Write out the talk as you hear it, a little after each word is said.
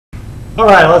All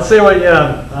right, let's see what you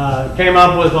came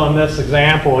up with on this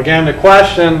example. Again, the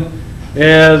question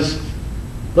is,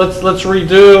 let's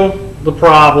redo the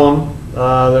problem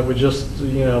that we just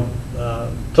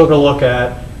took a look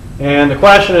at. And the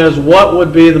question is, what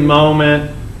would be the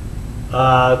moment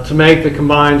to make the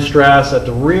combined stress at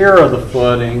the rear of the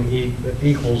footing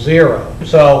equal 0?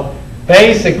 So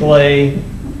basically,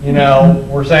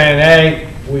 we're saying, hey,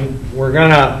 we're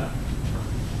going to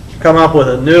come up with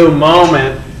a new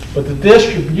moment, but the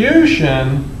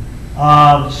distribution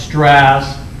of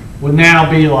stress would now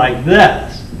be like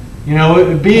this. It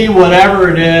would be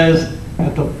whatever it is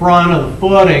at the front of the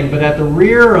footing, but at the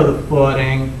rear of the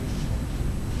footing,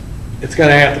 it's going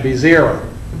to have to be 0.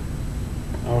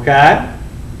 Okay?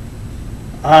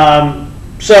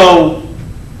 So,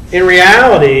 in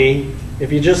reality,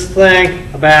 if you just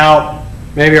think about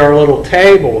maybe our little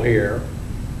table here,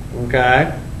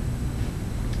 okay?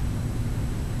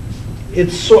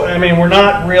 We're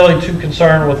not really too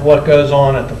concerned with what goes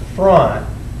on at the front,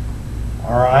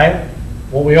 all right?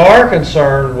 What we are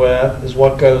concerned with is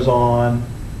what goes on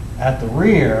at the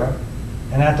rear.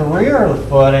 And at the rear of the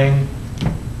footing,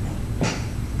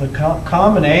 the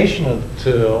combination of the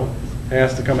two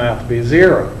has to come out to be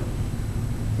 0.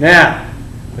 Now,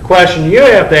 the question you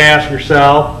have to ask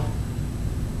yourself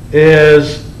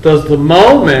is, does the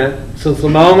moment, since the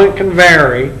moment can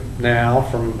vary now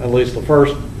from at least the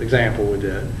first example we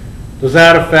did, does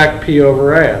that affect P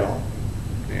over A at all?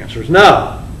 The answer is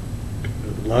no.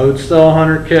 The load's still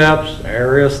 100 kips,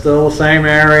 area is still the same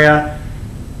area,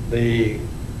 the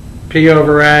P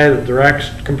over A, the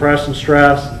direct compression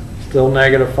stress, still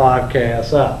negative 5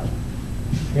 KSF.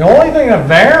 The only thing that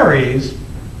varies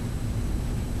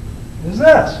is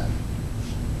this.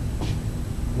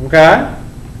 Okay?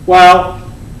 Well,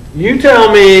 you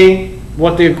tell me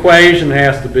what the equation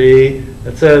has to be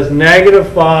that says negative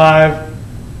 5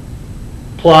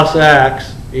 plus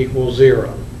x equals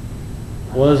 0.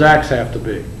 What does x have to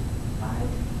be?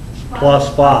 Plus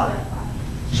 5.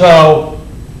 So,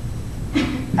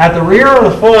 at the rear of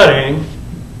the footing,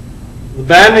 the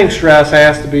bending stress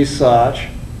has to be such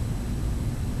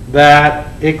that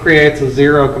it creates a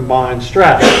 0 combined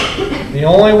stress. The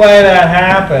only way that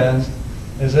happens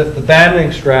is if the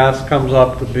bending stress comes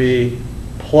up to be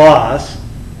plus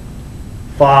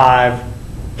 5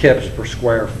 kips per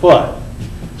square foot.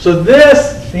 So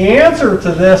the answer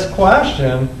to this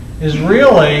question is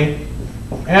really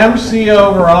MC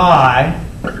over I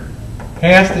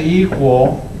has to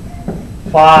equal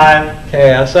 5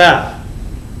 KSF.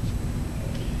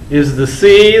 Is the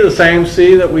C the same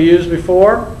C that we used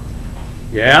before?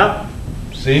 Yeah.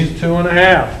 C is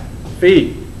 2.5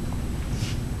 feet.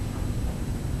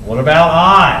 What about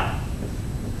I?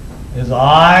 Is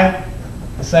I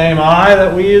the same I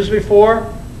that we used before?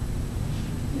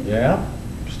 Yeah.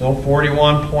 Still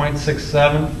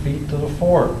 41.67 feet to the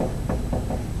fourth.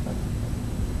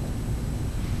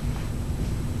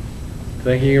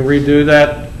 Think you can redo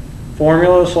that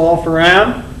formula solve for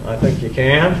M? I think you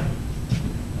can. I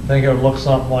think it would look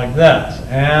something like this.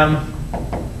 M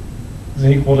is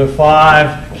equal to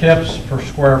 5 kips per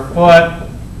square foot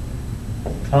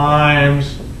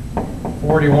times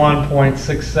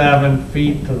 41.67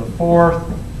 feet to the fourth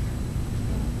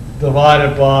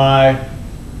divided by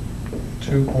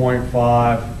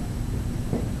 2.5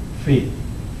 feet.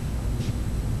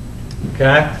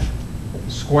 Okay?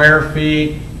 Square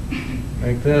feet,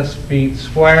 make this feet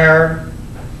squared.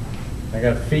 I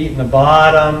got feet in the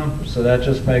bottom, so that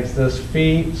just makes this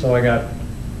feet. So I got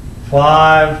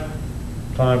 5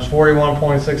 times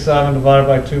 41.67 divided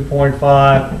by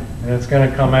 2.5, and it's going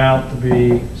to come out to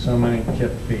be so many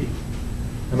kip feet.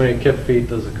 How many kip feet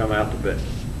does it come out to be?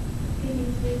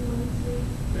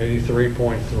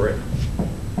 83.3.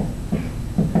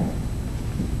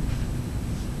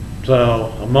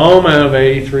 So a moment of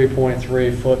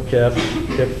 83.3 foot kip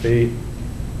feet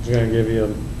is going to give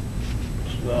you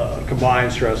a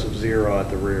combined stress of 0 at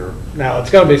the rear. Now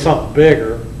it's going to be something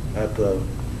bigger at the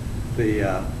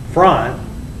front.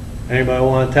 Anybody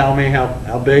want to tell me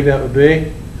how big that would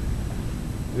be?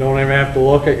 You don't even have to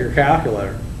look at your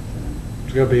calculator.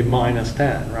 It's going to be minus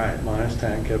 10, right? Minus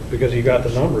 10 kips, because you got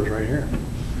the numbers right here.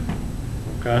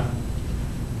 Okay?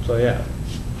 So yeah.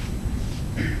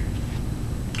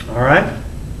 All right?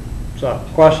 So,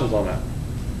 questions on that?